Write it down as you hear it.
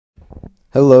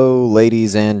Hello,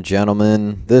 ladies and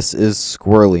gentlemen. This is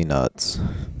Squirrely Nuts,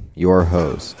 your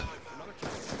host.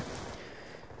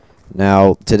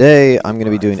 Now, today I'm going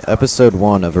to be doing episode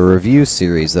 1 of a review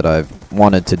series that I've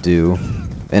wanted to do,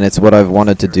 and it's what I've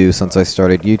wanted to do since I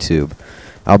started YouTube.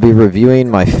 I'll be reviewing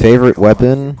my favorite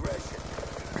weapon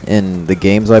in the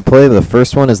games I play. The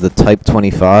first one is the Type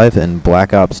 25 in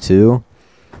Black Ops 2.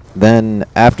 Then,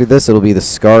 after this, it'll be the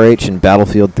Scar H in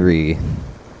Battlefield 3.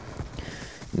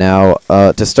 Now,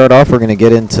 to start off, we're going to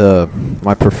get into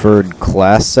my preferred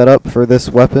class setup for this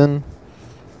weapon.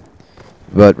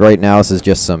 But right now, this is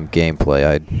just some gameplay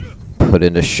I'd put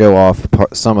in to show off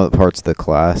some of the parts of the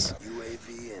class.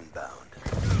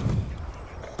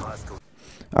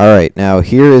 Alright, now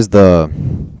here is the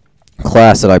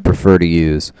class that I prefer to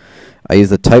use. I use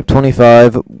the Type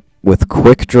 25 with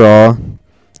Quick Draw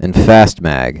and Fast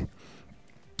Mag.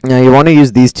 Now, you want to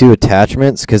use these two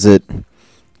attachments because it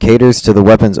caters to the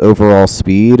weapon's overall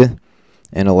speed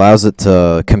and allows it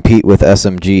to compete with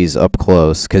SMGs up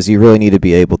close, because you really need to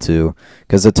be able to,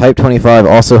 because the Type 25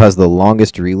 also has the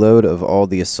longest reload of all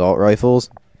the assault rifles,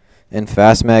 and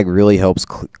Fast Mag really helps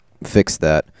fix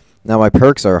that. Now, my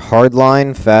perks are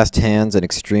Hardline, Fast Hands, and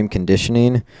Extreme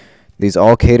Conditioning. These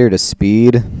all cater to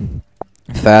speed.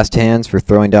 Fast Hands for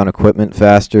throwing down equipment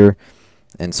faster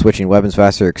and switching weapons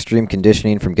faster. Extreme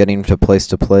Conditioning from getting to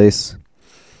place.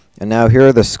 And now here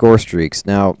are the score streaks.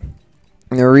 Now,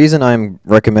 the reason I'm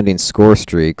recommending score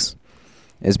streaks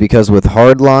is because with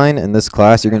Hardline in this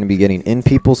class, you're going to be getting in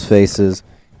people's faces,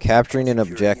 capturing an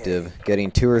objective,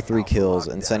 getting 2 or 3 kills,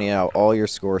 and sending out all your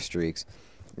score streaks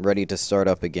ready to start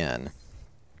up again.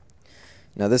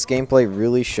 Now, this gameplay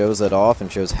really shows it off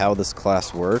and shows how this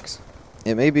class works.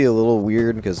 It may be a little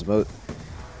weird because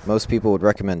most people would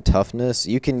recommend toughness.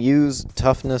 You can use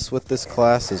toughness with this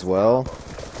class as well.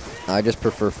 I just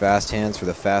prefer Fast Hands for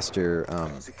the faster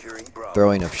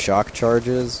throwing of shock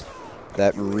charges.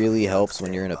 That really helps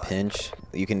when you're in a pinch.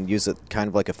 You can use it kind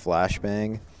of like a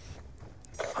flashbang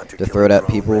to throw it at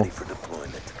people.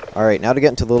 Alright, now to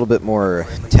get into a little bit more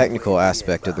technical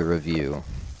aspect of the review.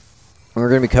 We're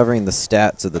going to be covering the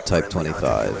stats of the Type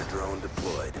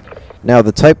 25. Now,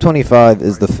 the Type 25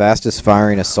 is the fastest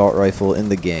firing assault rifle in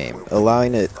the game,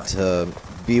 allowing it to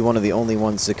be one of the only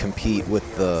ones to compete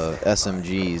with the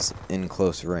SMGs in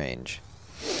close range.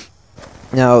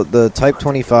 Now, the Type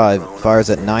 25 fires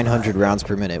at 900 rounds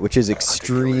per minute, which is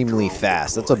extremely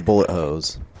fast. That's a bullet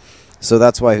hose. So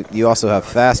that's why you also have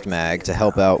Fast Mag to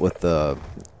help out with the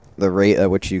rate at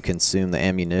which you consume the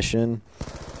ammunition,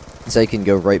 so you can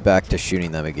go right back to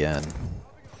shooting them again.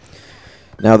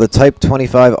 Now, the Type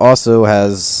 25 also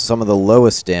has some of the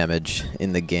lowest damage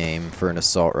in the game for an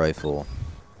assault rifle,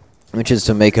 which is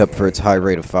to make up for its high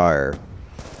rate of fire.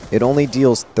 It only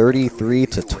deals 33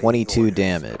 to 22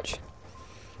 damage.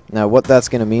 Now, what that's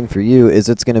going to mean for you is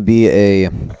it's going to be a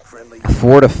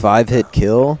 4 to 5 hit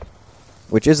kill,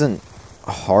 which isn't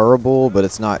horrible, but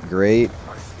it's not great.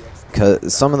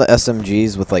 Cause some of the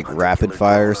SMGs with like rapid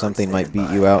fire or something might beat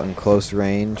you out in close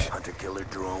range,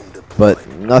 but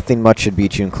nothing much should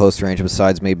beat you in close range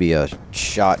besides maybe a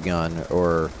shotgun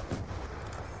or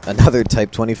another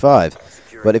Type 25.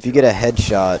 But if you get a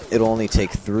headshot, it'll only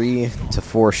take 3 to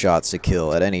 4 shots to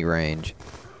kill at any range.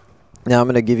 Now I'm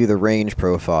going to give you the range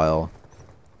profile.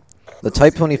 The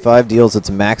Type 25 deals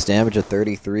its max damage at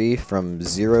 33 from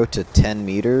 0 to 10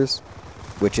 meters,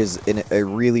 which is in a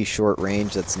really short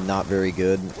range that's not very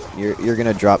good. You're going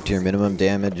to drop to your minimum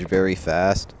damage very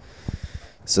fast.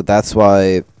 So that's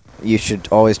why you should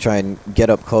always try and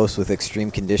get up close with Extreme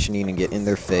Conditioning and get in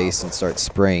their face and start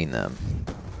spraying them.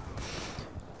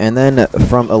 And then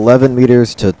from 11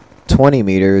 meters to 20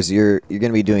 meters, you're going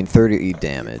to be doing 30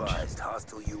 damage.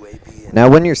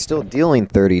 Now, when you're still dealing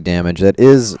 30 damage, that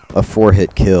is a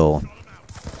 4-hit kill.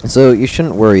 So you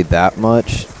shouldn't worry that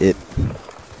much.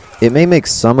 It may make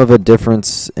some of a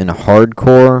difference in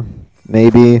hardcore,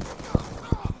 maybe.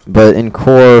 But in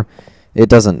core, it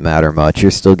doesn't matter much. You're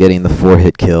still getting the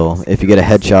 4-hit kill. If you get a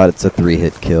headshot, it's a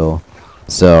 3-hit kill.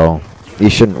 So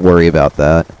you shouldn't worry about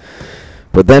that.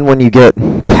 But then when you get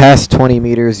past 20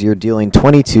 meters, you're dealing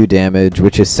 22 damage,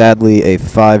 which is sadly a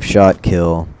 5-shot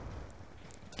kill.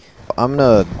 I'm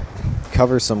going to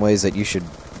cover some ways that you should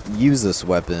use this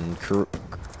weapon,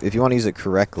 if you want to use it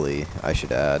correctly, I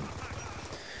should add.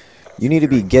 You need to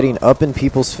be getting up in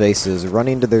people's faces,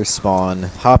 running to their spawn,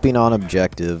 hopping on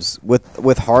objectives. With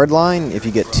Hardline, if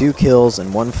you get 2 kills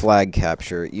and 1 flag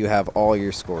capture, you have all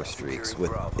your score streaks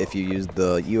if you use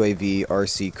the UAV,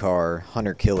 RC car,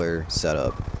 hunter-killer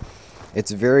setup. It's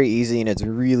very easy, and it's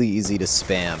really easy to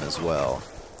spam as well.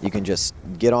 You can just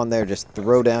get on there, just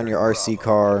throw down your RC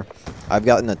car. I've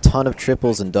gotten a ton of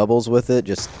triples and doubles with it,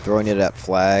 just throwing it at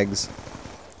flags.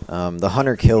 The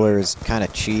hunter killer is kind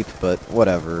of cheap, but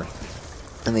whatever.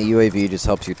 And the UAV just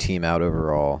helps your team out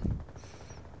overall.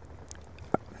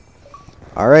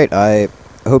 Alright, I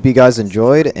hope you guys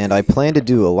enjoyed, and I plan to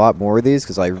do a lot more of these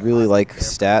because I really like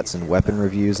stats and weapon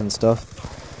reviews and stuff.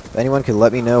 If anyone could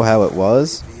let me know how it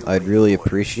was, I'd really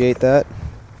appreciate that.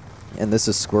 And this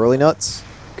is Squirrely Nuts,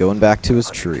 going back to his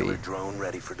tree. Hunter-killer drone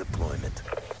ready for deployment.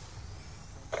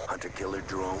 Hunter-killer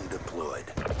drone deployed.